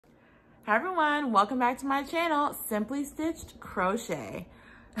Hi everyone, welcome back to my channel, Simply Stitched Crochet.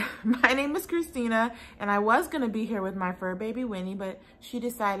 My name is Christina and I was gonna be here with my fur baby Winnie, but she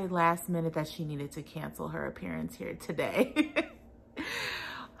decided last minute that she needed to cancel her appearance here today.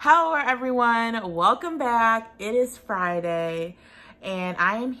 Hello everyone, welcome back. It is Friday and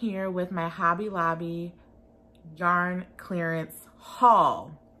I am here with my Hobby Lobby yarn clearance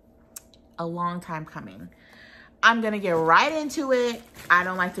haul. A long time coming. I'm gonna get right into it. I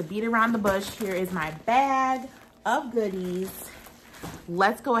don't like to beat around the bush. Here is my bag of goodies.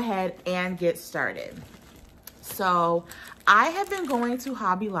 Let's go ahead and get started. So I have been going to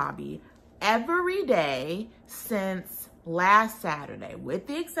Hobby Lobby every day since last Saturday, with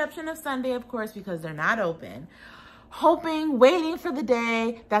the exception of Sunday, of course, because they're not open, waiting for the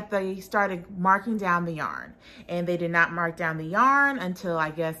day that they started marking down the yarn. And they did not mark down the yarn until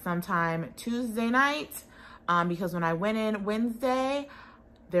I guess sometime Tuesday night. Because when I went in Wednesday,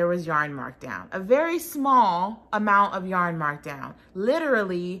 there was yarn marked down. A very small amount of yarn marked down.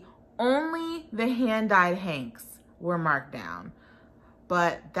 Literally, only the hand-dyed hanks were marked down.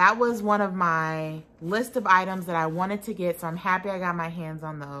 But that was one of my list of items that I wanted to get, so I'm happy I got my hands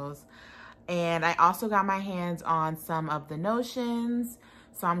on those. And I also got my hands on some of the notions,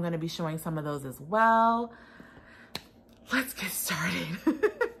 so I'm gonna be showing some of those as well. Let's get started.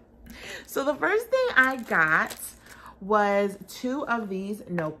 So the first thing I got was 2 of these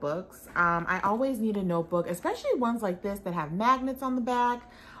notebooks. I always need a notebook, especially ones like this that have magnets on the back.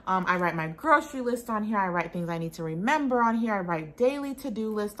 I write my grocery list on here. I write things I need to remember on here. I write daily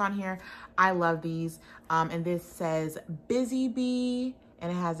to-do list on here. I love these. And this says Busy Bee,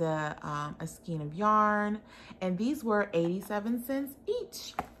 and it has a skein of yarn. And these were 87 cents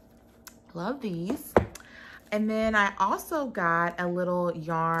each. Love these. And then I also got a little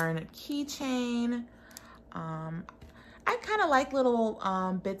yarn keychain. I kind of like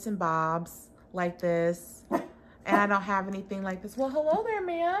little bits and bobs like this. And I don't have anything like this. Well, hello there,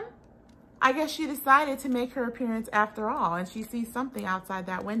 ma'am. I guess she decided to make her appearance after all, and she sees something outside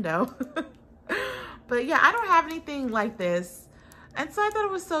that window. But yeah, I don't have anything like this. And so I thought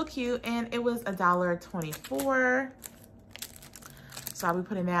it was so cute, and it was $1.24. So I'll be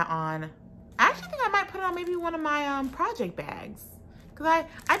putting that on. I actually think I might put it on maybe one of my project bags. Because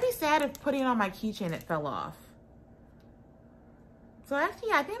I'd be sad if putting it on my keychain it fell off. So actually,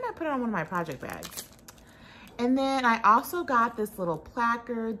 yeah, I think I might put it on one of my project bags. And then I also got this little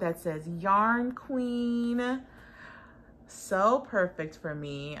placard that says Yarn Queen. So perfect for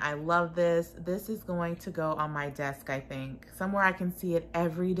me. I love this. This is going to go on my desk, I think. Somewhere I can see it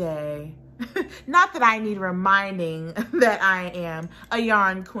every day. Not that I need reminding that I am a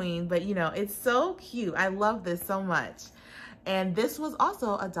yarn queen, but you know, it's so cute. I love this so much. And this was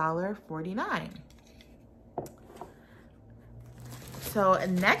also $1.49. So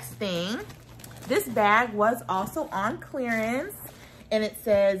next thing, this bag was also on clearance, and it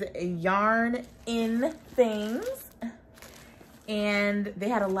says Yarn in Things. And they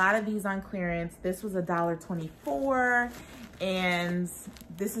had a lot of these on clearance. This was $1.24. And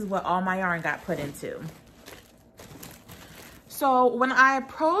this is what all my yarn got put into. So when I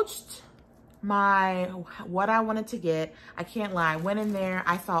approached what I wanted to get, I can't lie, I went in there,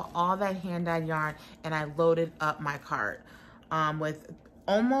 I saw all that hand-dyed yarn, and I loaded up my cart with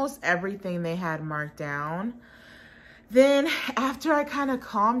almost everything they had marked down. Then after I kind of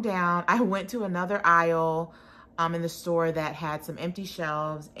calmed down, I went to another aisle in the store that had some empty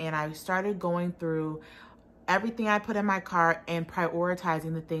shelves, and I started going through everything I put in my cart and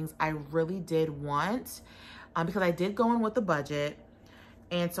prioritizing the things I really did want, because I did go in with a budget.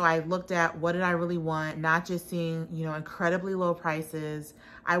 And so I looked at what did I really want, not just seeing, you know, incredibly low prices.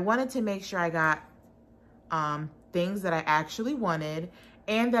 I wanted to make sure I got things that I actually wanted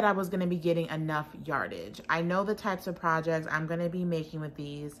and that I was going to be getting enough yardage. I know the types of projects I'm going to be making with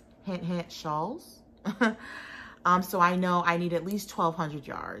these, hint, hint, shawls. So I know I need at least 1,200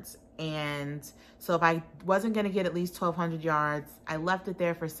 yards. And so if I wasn't going to get at least 1,200 yards, I left it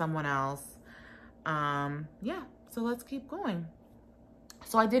there for someone else. Yeah, so let's keep going.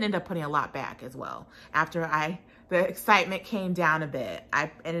 So I did end up putting a lot back as well. After the excitement came down a bit,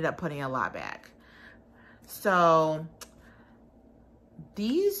 I ended up putting a lot back. So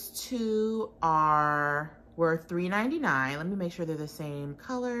these 2 were $3.99. Let me make sure they're the same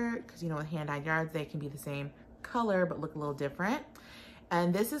color, because you know with hand-dyed yarns, they can be the same color but look a little different.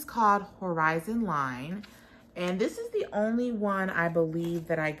 And this is called Horizon Line. And this is the only one I believe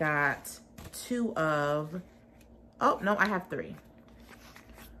that I got 2 of. Oh, no, I have 3.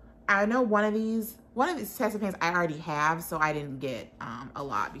 I know one of these types of pants I already have, so I didn't get a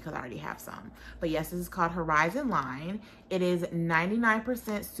lot because I already have some. But yes, this is called Horizon Line. It is 99%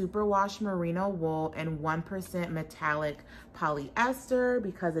 superwash merino wool and 1% metallic polyester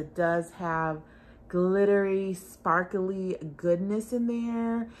because it does have glittery, sparkly goodness in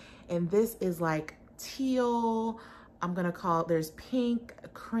there. And this is like teal. I'm gonna call it, there's pink,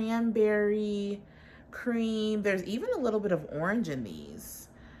 cranberry, cream. There's even a little bit of orange in these.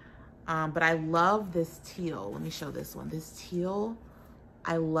 But I love this teal. Let me show this one. This teal,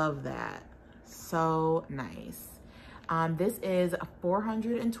 I love that. So nice. This is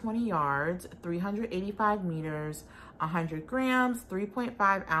 420 yards, 385 meters, 100 grams,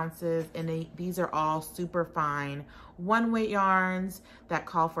 3.5 ounces, and these are all super fine one-weight yarns that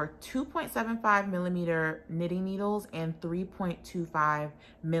call for 2.75 millimeter knitting needles and 3.25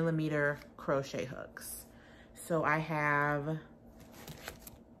 millimeter crochet hooks. So I have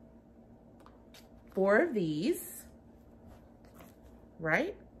 4 of these,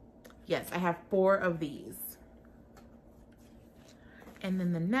 right? Yes, I have 4 of these. And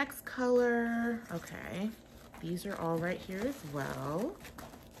then the next color, okay, these are all right here as well.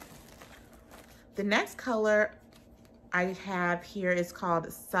 The next color I have here is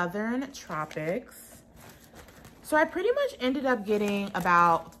called Southern Tropics. So I pretty much ended up getting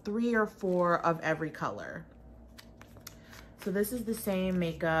about 3 or 4 of every color. So this is the same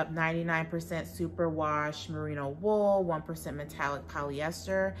makeup, 99% superwash merino wool, 1% metallic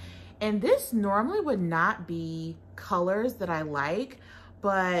polyester. And this normally would not be colors that I like,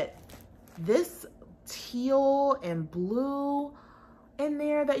 but this teal and blue in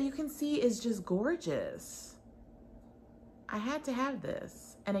there that you can see is just gorgeous. I had to have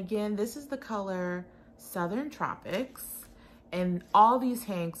this. And again, this is the color Southern Tropics. And all these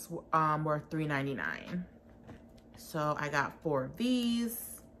hanks were $3.99. So I got 4 of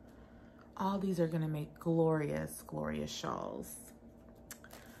these. All these are gonna make glorious, glorious shawls.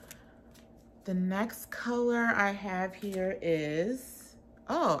 The next color I have here is,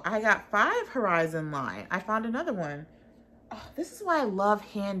 oh, I got 5 Horizon Line. I found another one. Oh, this is why I love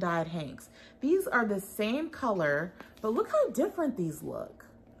hand-dyed hanks. These are the same color, but look how different these look.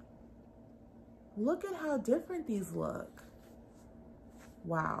 Look at how different these look.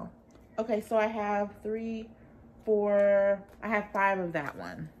 Wow. Okay, so I have 3, 4, I have 5 of that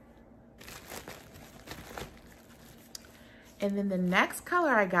one. And then the next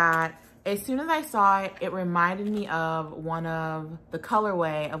color I got, as soon as I saw it, it reminded me of one of the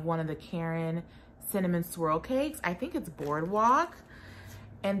colorway of one of the Karen cinnamon swirl cakes. I think it's Boardwalk.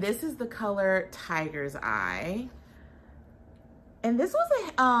 And this is the color Tiger's Eye. And this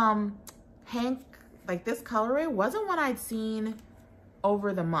was a hank, like this colorway wasn't one I'd seen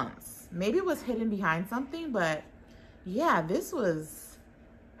over the months. Maybe it was hidden behind something, but yeah, this was,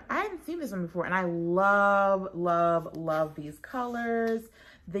 I hadn't seen this one before, and I love, love, love these colors.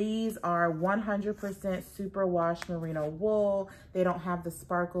 These are 100% superwash merino wool. They don't have the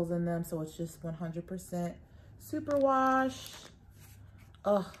sparkles in them, so it's just 100% superwash.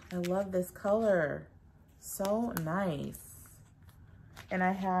 Oh, I love this color. So nice. And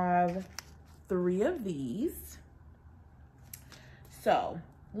I have 3 of these. So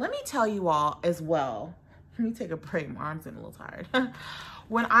let me tell you all as well. Let me take a break. My arm's getting a little tired.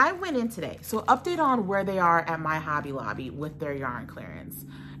 When I went in today, so update on where they are at my Hobby Lobby with their yarn clearance.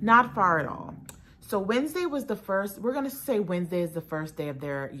 Not far at all. So Wednesday was the first, we're gonna say Wednesday is the first day of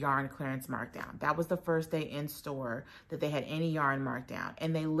their yarn clearance markdown. That was the first day in store that they had any yarn marked down.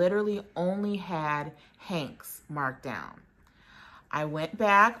 And they literally only had hanks marked down. I went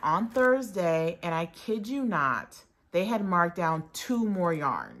back on Thursday and I kid you not, they had marked down 2 more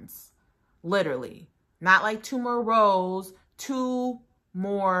yarns. Literally. Not like 2 more rows, 2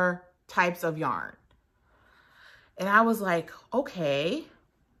 more types of yarn. And I was like, okay,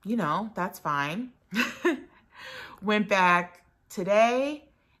 you know, that's fine. Went back today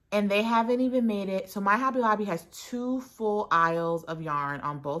and they haven't even made it. So my Hobby Lobby has 2 full aisles of yarn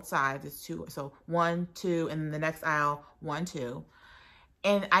on both sides. It's 2, so 1, 2, and then the next aisle, 1, 2.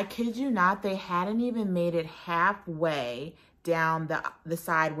 And I kid you not, they hadn't even made it halfway down the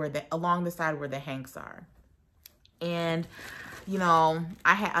side where along the side where the hanks are. And you know,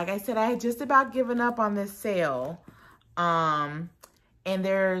 like I said, I had just about given up on this sale. And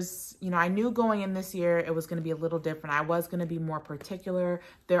there's, you know, I knew going in this year it was going to be a little different. I was going to be more particular.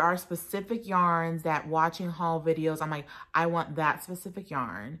 There are specific yarns that watching haul videos, I'm like, I want that specific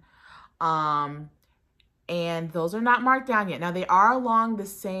yarn. And those are not marked down yet. Now they are along the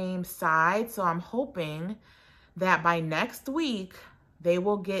same side, so I'm hoping that by next week they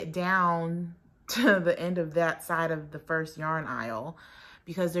will get down to the end of that side of the first yarn aisle,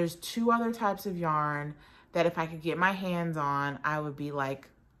 because there's two other types of yarn that if I could get my hands on, I would be like,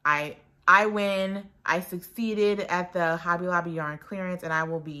 I win. I succeeded at the Hobby Lobby yarn clearance, and I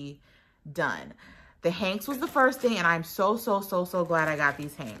will be done. The hanks was the first thing, and I'm so glad I got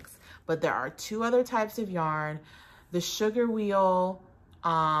these hanks. But there are two other types of yarn. The sugar wheel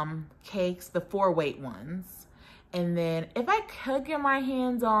cakes, the 4-weight ones. And then if I could get my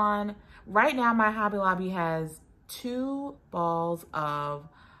hands on, right now my Hobby Lobby has 2 balls of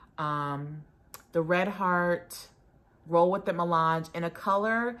the Red Heart Roll with the Melange in a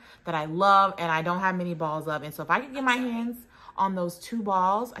color that I love and I don't have many balls of. And so if I could get my hands on those 2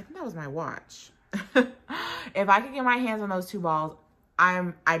 balls, I think that was my watch. If I could get my hands on those 2 balls,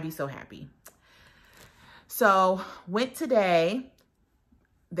 I'd be so happy. So went today.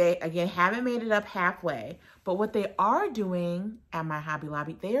 They, again, haven't made it up halfway, but what they are doing at my Hobby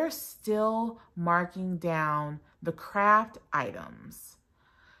Lobby, they are still marking down the craft items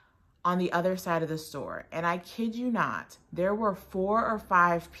on the other side of the store. And I kid you not, there were 4 or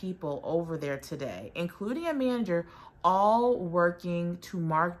 5 people over there today, including a manager, all working to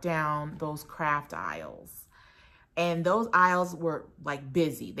mark down those craft aisles. And those aisles were like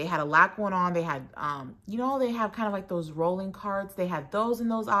busy. They had a lot going on. They had, you know, they have kind of like those rolling carts. They had those in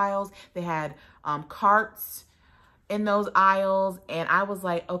those aisles. They had carts in those aisles. And I was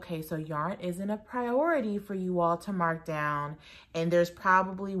like, okay, so yarn isn't a priority for you all to mark down. And there's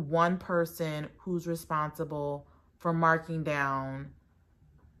probably one person who's responsible for marking down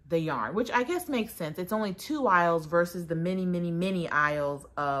the yarn, which I guess makes sense. It's only 2 aisles versus the many aisles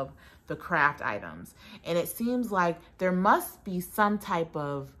of the craft items. And it seems like there must be some type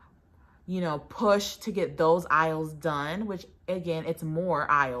of, you know, push to get those aisles done, which again, it's more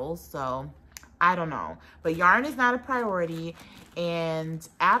aisles. So I don't know, but yarn is not a priority. And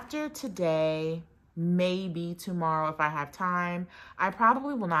after today, maybe tomorrow, if I have time, I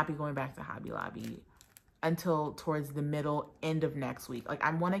probably will not be going back to Hobby Lobby until towards the end of next week. Like,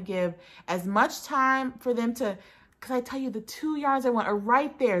 I want to give as much time for them to, because I tell you, the 2 yarns I want are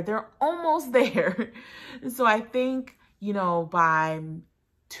right there. They're almost there. So I think, you know, by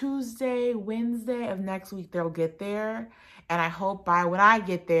Tuesday, Wednesday of next week, they'll get there. And I hope by when I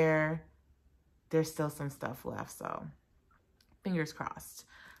get there, there's still some stuff left. So fingers crossed.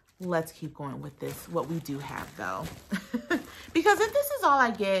 Let's keep going with this, what we do have though. Because if this is all I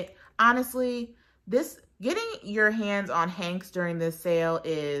get, honestly, getting your hands on hanks during this sale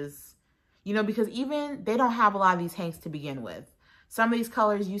is, you know, because even they don't have a lot of these hanks to begin with. Some of these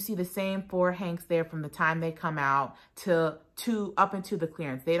colors, you see the same 4 hanks there from the time they come out to up into the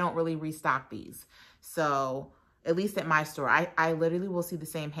clearance. They don't really restock these. So at least at my store, I literally will see the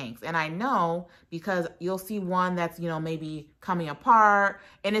same hanks. And I know because you'll see one that's, you know, maybe coming apart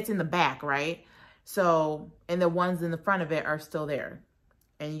and it's in the back, right? So, and the ones in the front of it are still there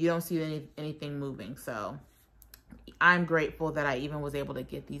and you don't see anything moving. So I'm grateful that I even was able to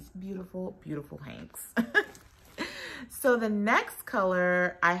get these beautiful hanks. So the next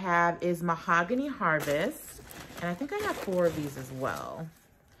color I have is Mahogany Harvest. And I think I have 4 of these as well.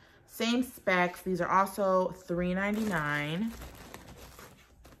 Same specs. These are also $3.99.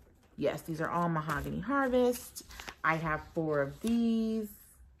 Yes, these are all Mahogany Harvest. I have 4 of these.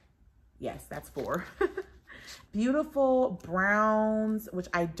 Yes, that's 4. Beautiful browns, which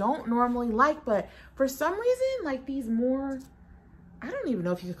I don't normally like, but for some reason, like these more, I don't even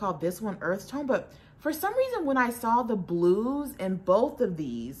know if you could call this one earth tone, but for some reason, when I saw the blues in both of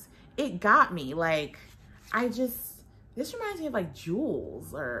these, it got me. Like, this reminds me of like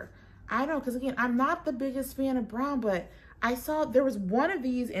jewels, or I don't know, because again, I'm not the biggest fan of brown, but I saw there was one of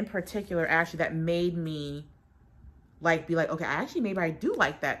these in particular actually that made me like be like, okay, maybe I do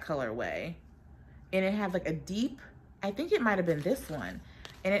like that colorway. And it had like a deep, I think it might have been this one,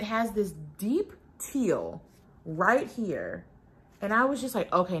 and it has this deep teal right here. And I was just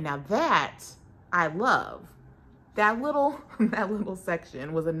like, okay, now that I love. That little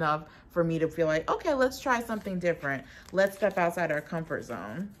section was enough for me to feel like, okay, let's try something different. Let's step outside our comfort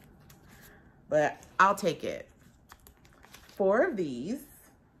zone. But I'll take it. 4 of these.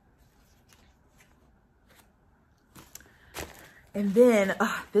 And then,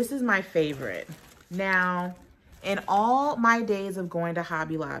 this is my favorite. Now, in all my days of going to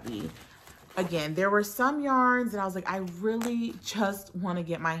Hobby Lobby, again, there were some yarns that I was like, I really just want to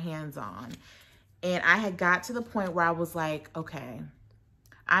get my hands on. And I had got to the point where I was like, okay,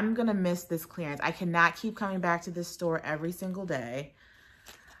 I'm going to miss this clearance. I cannot keep coming back to this store every single day.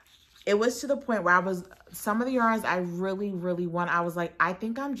 It was to the point where some of the yarns I really want, I was like, I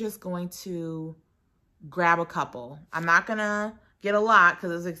think I'm just going to grab a couple. I'm not going to get a lot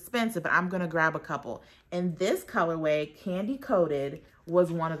because it's expensive, but I'm going to grab a couple. And this colorway, Candy Coated,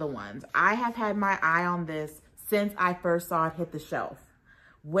 was one of the ones. I have had my eye on this since I first saw it hit the shelf,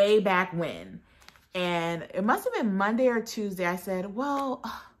 way back when. And it must have been Monday or Tuesday. I said, well,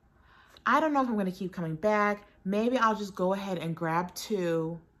 I don't know if I'm going to keep coming back. Maybe I'll just go ahead and grab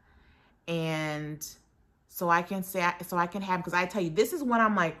 2, and so I can have, because I tell you, this is when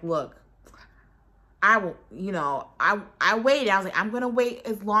I'm like, look, I will, you know, I waited. I was like, I'm going to wait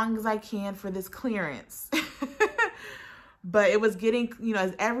as long as I can for this clearance. But it was getting, you know,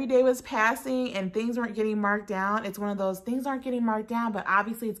 as every day was passing and things weren't getting marked down. It's one of those things aren't getting marked down, but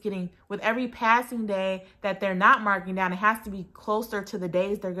obviously it's getting, with every passing day that they're not marking down, it has to be closer to the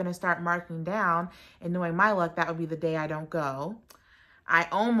days they're going to start marking down. And knowing my luck, that would be the day I don't go. I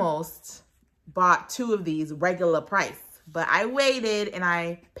almost bought 2 of these regular price, but I waited and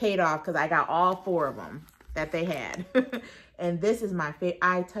I paid off because I got all 4 of them that they had. And this is my favorite.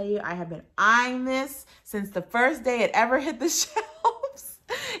 I tell you, I have been eyeing this since the first day it ever hit the shelves.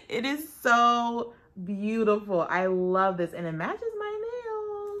 It is so beautiful. I love this, and it matches my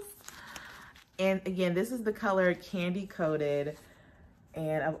nails. And again, this is the color Candy Coated.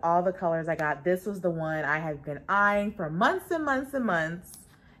 And of all the colors I got, this was the one I have been eyeing for months and months and months.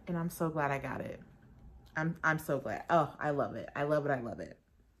 And I'm so glad I got it. I'm so glad. Oh, I love it. I love it. I love it.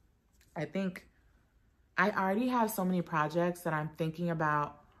 I think I already have so many projects that I'm thinking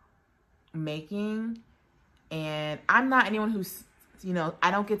about making, and I'm not anyone who's, you know,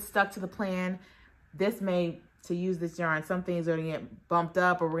 I don't get stuck to the plan. To use this yarn, some things are gonna get bumped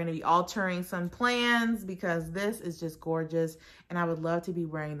up, or we're gonna be altering some plans, because this is just gorgeous, and I would love to be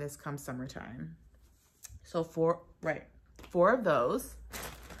wearing this come summertime. So 4 of those.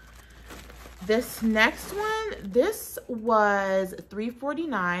 This next one, this was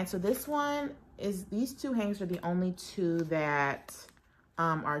 $3.49. So this one is, these 2 hanks are the only 2 that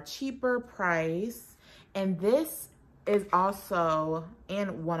are cheaper price. And this is also,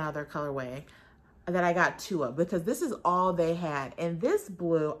 and one other colorway that I got 2 of, because this is all they had. And this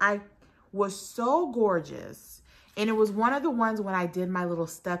blue, was so gorgeous. And it was one of the ones when I did my little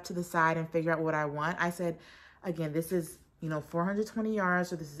step to the side and figure out what I want. I said, again, this is, you know, 420 yards,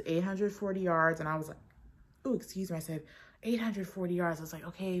 so this is 840 yards. And I was like, oh, excuse me, I said 840 yards. I was like,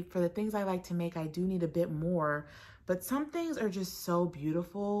 okay, for the things I like to make, I do need a bit more. But some things are just so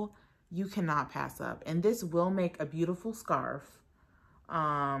beautiful, you cannot pass up. And this will make a beautiful scarf.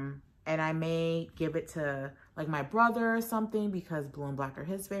 And I may give it to like my brother or something, because blue and black are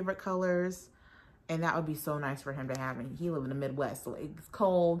his favorite colors. And that would be so nice for him to have. And he lives in the Midwest, so it's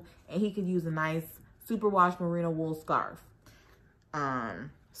cold, and he could use a nice superwash merino wool scarf.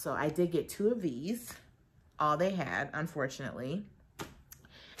 So I did get 2 of these, all they had, unfortunately.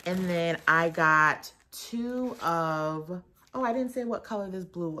 And then I got 2 of, oh, I didn't say what color this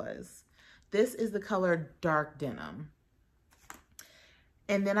blue was. This is the color Dark Denim.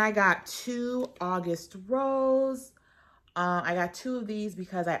 And then I got 2 August Rose. I got 2 of these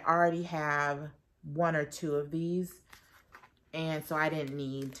because I already have 1 or 2 of these. And so I didn't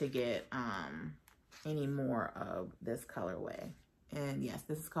need to get any more of this colorway. And yes,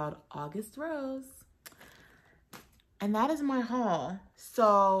 this is called August Rose. And that is my haul.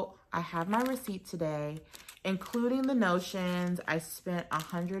 So I have my receipt today, including the notions. I spent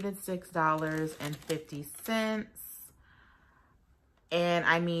 $106.50. And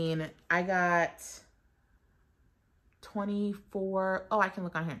I mean, I got 24, oh, I can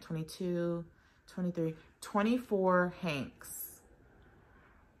look on here, 22, 23, 24 hanks.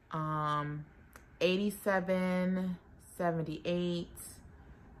 87, 78,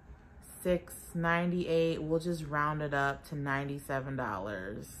 698. We'll just round it up to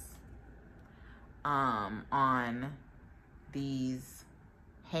 $97 on these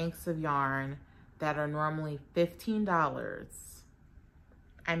hanks of yarn that are normally $15.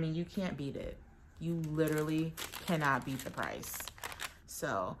 I mean, you can't beat it. You literally cannot beat the price.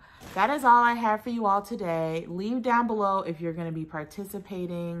 So that is all I have for you all today. Leave down below if you're going to be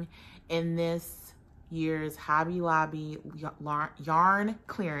participating in this year's Hobby Lobby yarn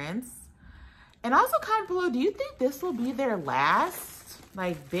clearance. And also comment below, do you think this will be their last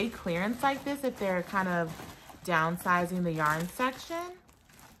like big clearance like this, if they're kind of downsizing the yarn section?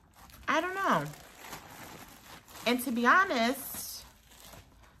 I don't know. And to be honest,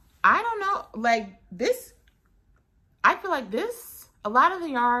 I don't know, like this, I feel like this, a lot of the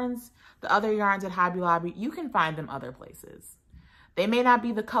yarns, the other yarns at Hobby Lobby, you can find them other places. They may not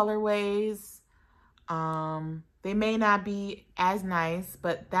be the colorways, they may not be as nice,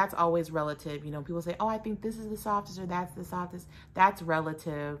 but that's always relative. You know, people say, oh, I think this is the softest or that's the softest. That's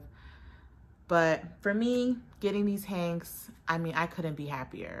relative. But for me, getting these hanks, I mean, I couldn't be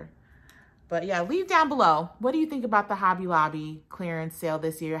happier. But yeah, leave down below. What do you think about the Hobby Lobby clearance sale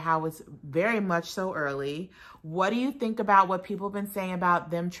this year? How it's very much so early. What do you think about what people have been saying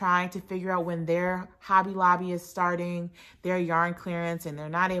about them trying to figure out when their Hobby Lobby is starting their yarn clearance and they're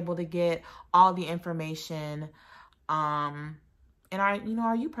not able to get all the information? And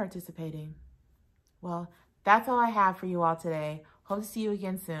are you participating? Well, that's all I have for you all today. Hope to see you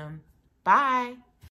again soon. Bye.